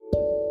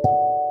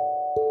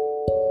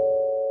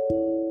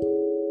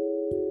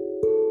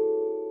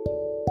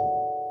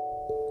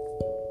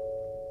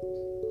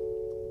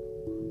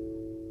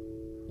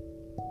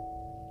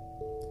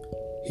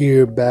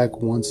Here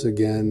back once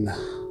again.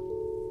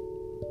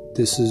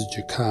 This is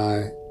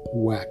Jakai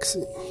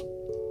Waxing,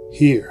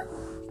 here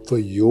for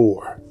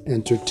your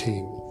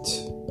entertainment.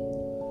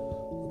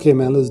 Okay,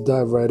 man, let's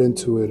dive right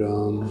into it.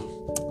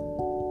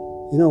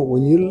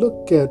 When you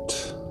look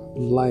at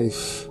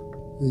life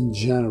in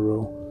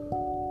general,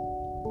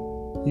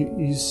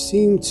 you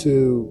seem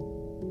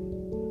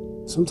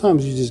to,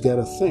 sometimes you just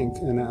gotta think,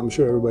 and I'm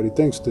sure everybody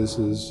thinks this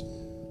is,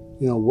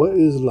 what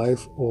is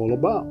life all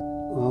about?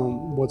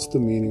 What's the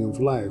meaning of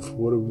life?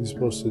 What are we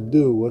supposed to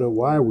do?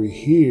 Why are we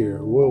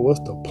here? What's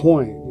the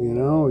point?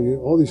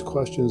 All these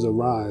questions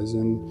arise,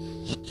 and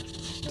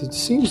there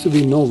seems to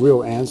be no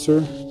real answer.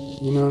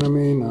 You know what I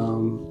mean?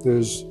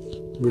 There's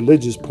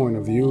religious point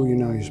of view.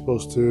 You're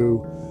supposed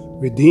to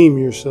redeem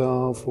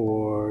yourself,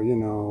 or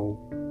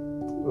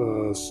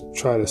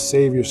try to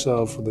save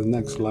yourself for the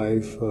next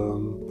life.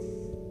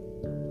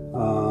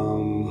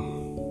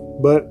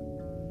 But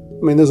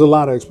there's a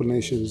lot of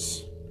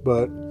explanations.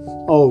 But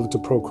to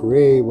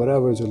procreate,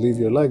 whatever, to leave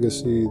your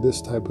legacy,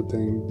 this type of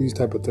thing, these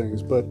type of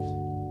things. But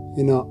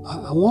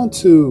I want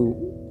to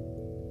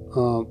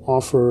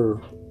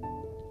offer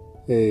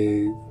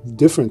a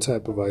different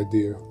type of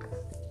idea.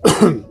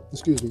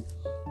 Excuse me.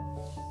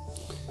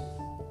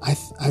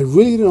 I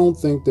really don't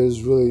think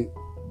there's really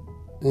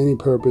any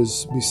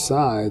purpose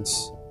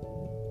besides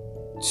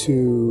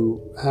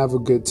to have a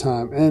good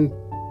time. And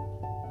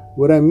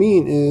what I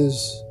mean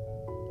is,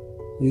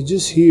 you're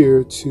just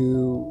here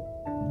to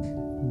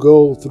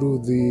go through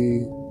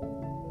the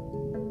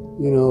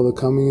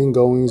coming and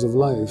goings of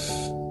life.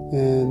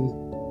 And,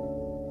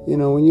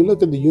 when you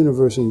look at the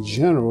universe in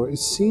general, it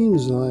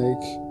seems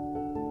like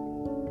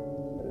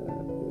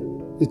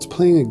it's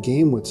playing a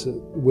game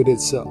with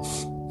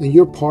itself. And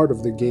you're part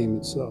of the game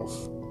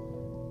itself.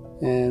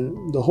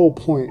 And the whole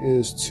point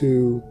is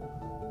to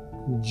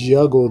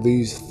juggle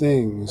these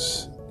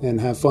things and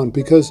have fun.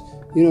 Because,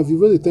 if you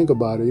really think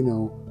about it,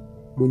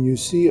 when you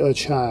see a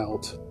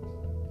child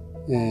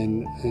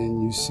and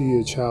you see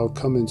a child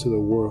come into the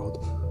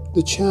world,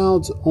 the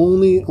child's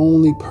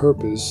only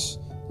purpose,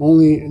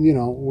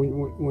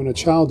 when a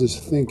child is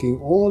thinking,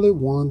 all it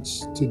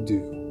wants to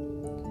do,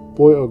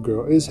 boy or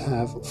girl, is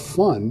have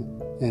fun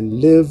and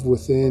live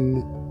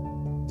within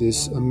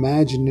this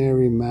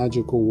imaginary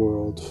magical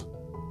world.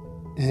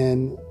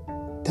 And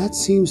that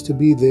seems to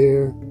be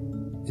there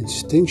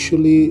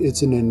instinctually.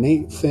 It's an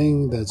innate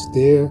thing that's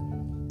there.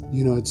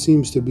 It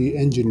seems to be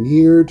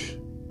engineered,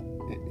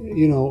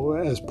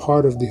 as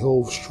part of the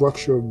whole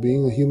structure of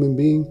being a human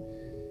being.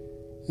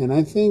 And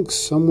I think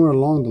somewhere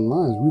along the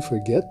lines, we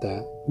forget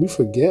that. We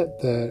forget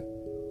that,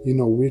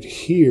 we're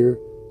here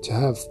to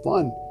have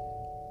fun.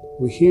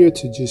 We're here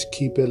to just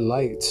keep it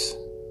light.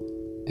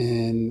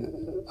 And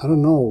I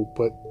don't know,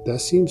 but that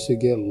seems to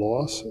get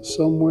lost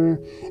somewhere.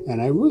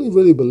 And I really,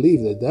 really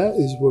believe that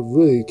is what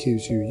really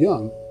keeps you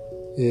young,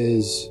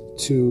 is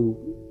to,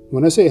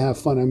 when I say have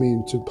fun, I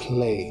mean to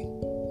play.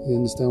 You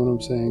understand what I'm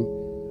saying?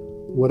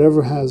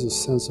 Whatever has a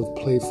sense of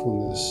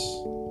playfulness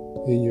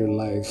in your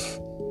life,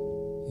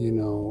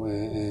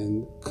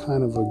 and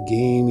kind of a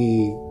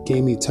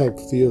gamey type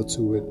feel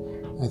to it.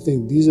 I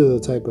think these are the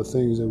type of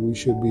things that we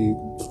should be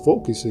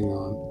focusing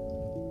on,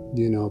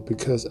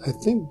 because I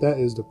think that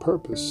is the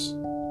purpose.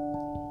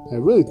 I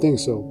really think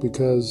so,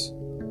 because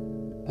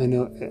I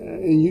know,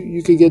 and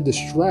you could get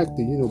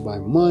distracted, by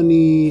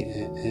money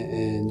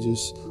and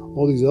just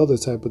all these other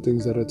type of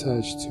things that are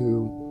attached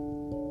to,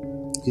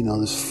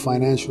 this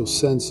financial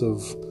sense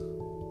of,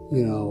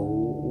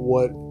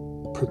 what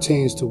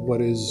pertains to what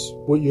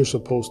you're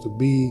supposed to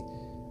be.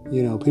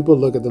 People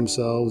look at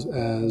themselves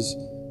as,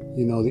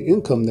 the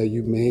income that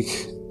you make,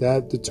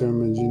 that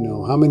determines,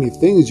 how many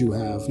things you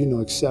have,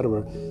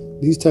 etc.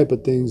 These type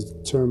of things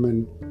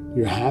determine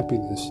your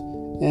happiness.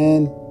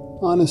 And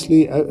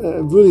honestly,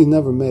 I've really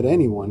never met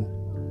anyone,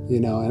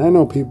 and I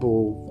know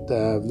people that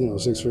have,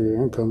 6-figure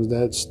incomes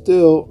that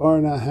still are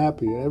not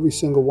happy. Every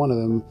single one of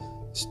them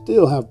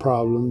still have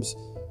problems,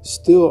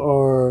 still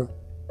are,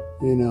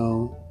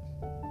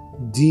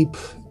 deep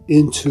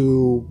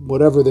into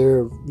whatever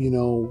they're,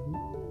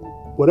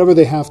 whatever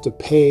they have to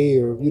pay,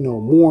 or,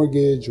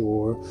 mortgage,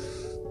 or,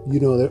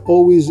 they're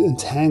always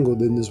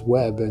entangled in this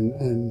web.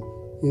 And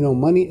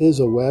money is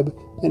a web.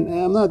 And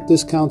I'm not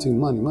discounting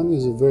money. Money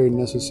is a very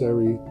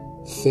necessary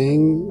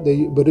thing,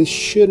 but it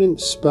shouldn't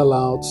spell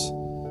out,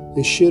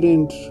 it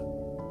shouldn't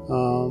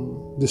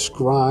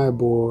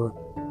describe or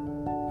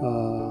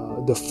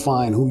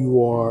define who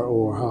you are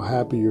or how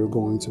happy you're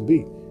going to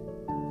be.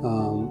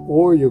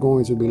 Or you're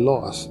going to be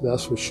lost,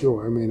 that's for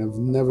sure. I've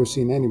never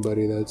seen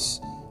anybody that's,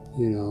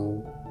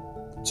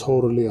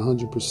 totally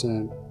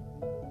 100%,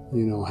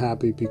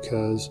 happy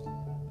because,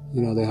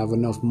 they have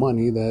enough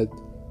money that,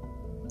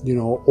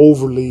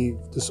 overly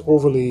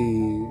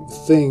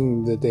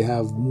thing that they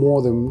have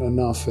more than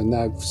enough, and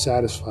that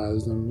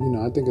satisfies them.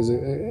 I think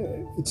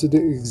it's the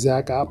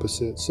exact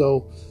opposite.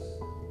 So,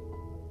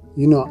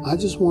 I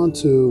just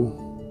want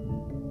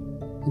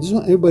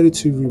everybody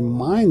to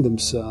remind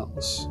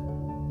themselves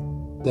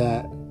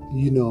that,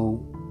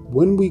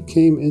 when we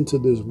came into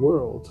this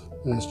world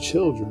as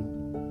children,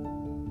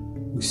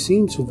 we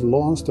seem to have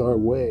lost our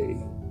way,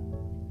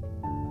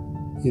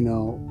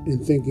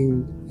 in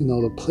thinking,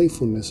 the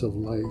playfulness of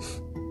life,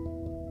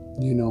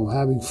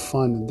 having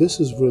fun. This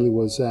is really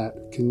what's at.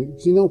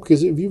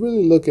 Because if you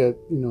really look at,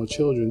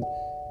 children,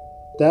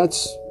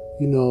 that's,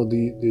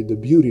 the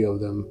beauty of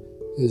them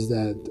is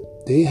that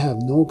they have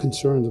no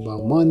concerns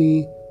about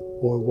money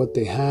or what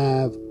they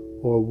have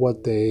or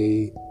what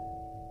they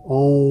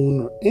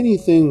own or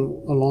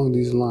anything along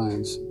these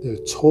lines. They're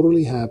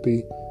totally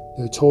happy.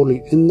 They're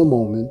totally in the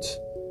moment.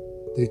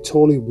 They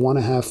totally want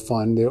to have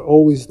fun. They're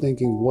always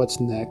thinking what's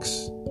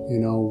next,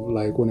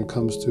 like when it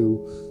comes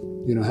to,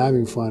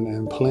 having fun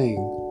and playing.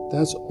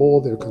 That's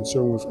all they're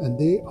concerned with. And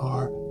they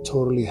are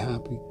totally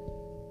happy.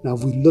 Now,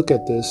 if we look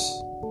at this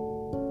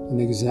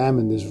and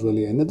examine this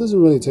really, and it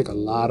doesn't really take a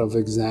lot of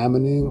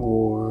examining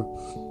or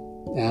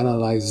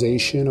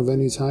analyzation of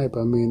any type.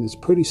 I mean, it's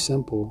pretty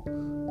simple.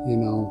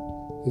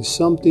 If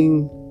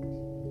something,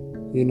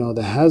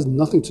 that has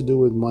nothing to do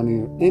with money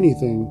or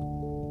anything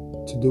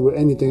to do with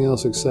anything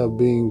else except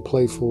being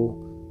playful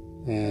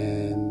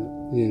and,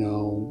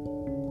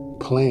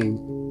 playing,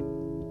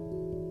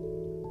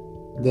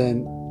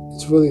 then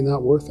it's really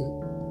not worth it.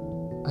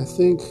 I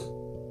think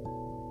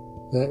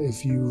that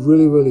if you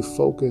really, really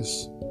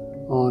focus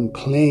on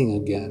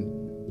playing again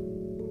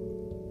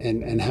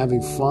and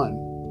having fun,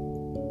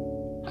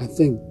 I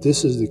think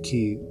this is the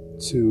key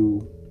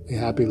to a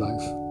happy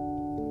life.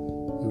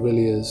 It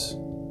really is.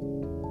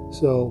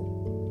 So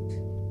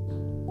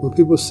when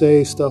people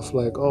say stuff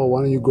like, oh,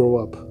 why don't you grow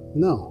up?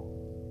 No,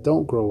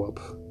 don't grow up.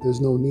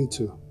 There's no need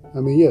to. I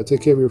mean, yeah,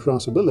 take care of your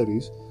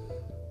responsibilities,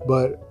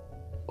 but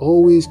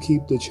always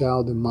keep the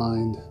child in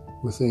mind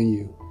within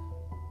you.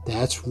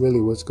 That's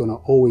really what's going to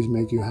always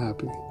make you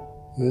happy.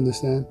 You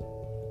understand?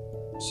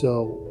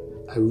 So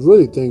I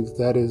really think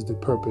that is the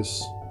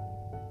purpose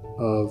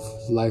of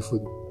life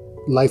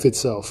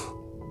itself,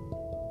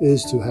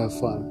 is to have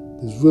fun.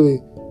 There's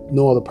really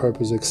no other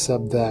purpose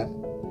except that.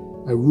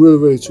 I really,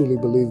 really, truly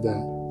believe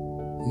that.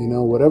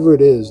 Whatever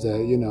it is that,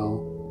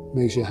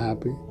 makes you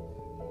happy,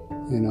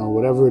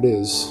 whatever it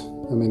is.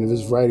 I mean, if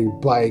it's riding a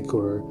bike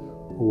or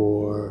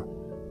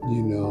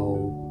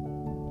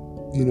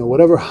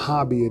whatever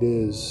hobby it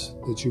is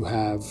that you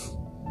have,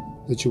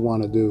 that you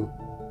want to do,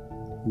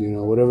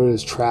 whatever it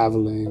is,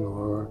 traveling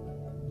or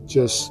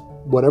just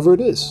whatever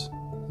it is,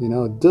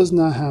 it does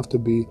not have to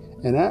be,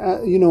 and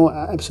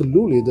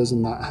absolutely it does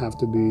not have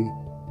to be,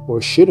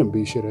 or shouldn't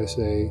be, should I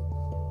say,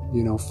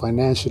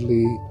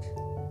 financially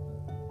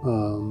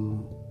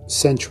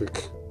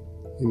centric.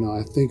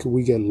 I think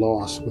we get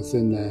lost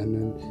within that,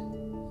 and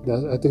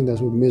I think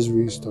that's where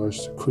misery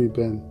starts to creep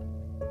in.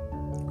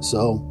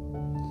 So,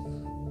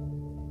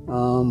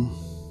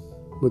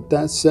 with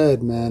that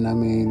said, man, I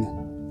mean,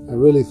 I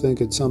really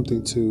think it's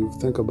something to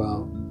think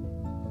about.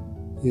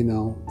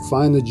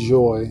 Find the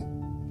joy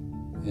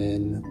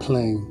in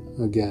playing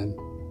again.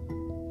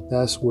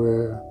 That's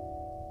where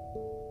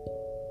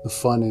the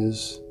fun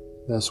is.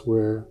 That's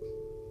where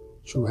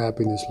true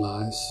happiness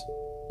lies.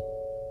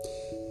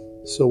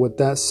 So with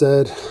that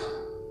said,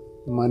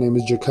 my name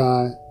is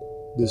Jakai.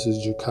 This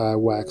is Jakai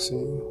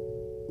Waxing.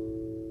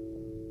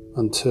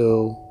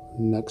 Until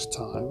next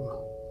time,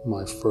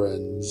 my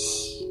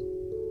friends.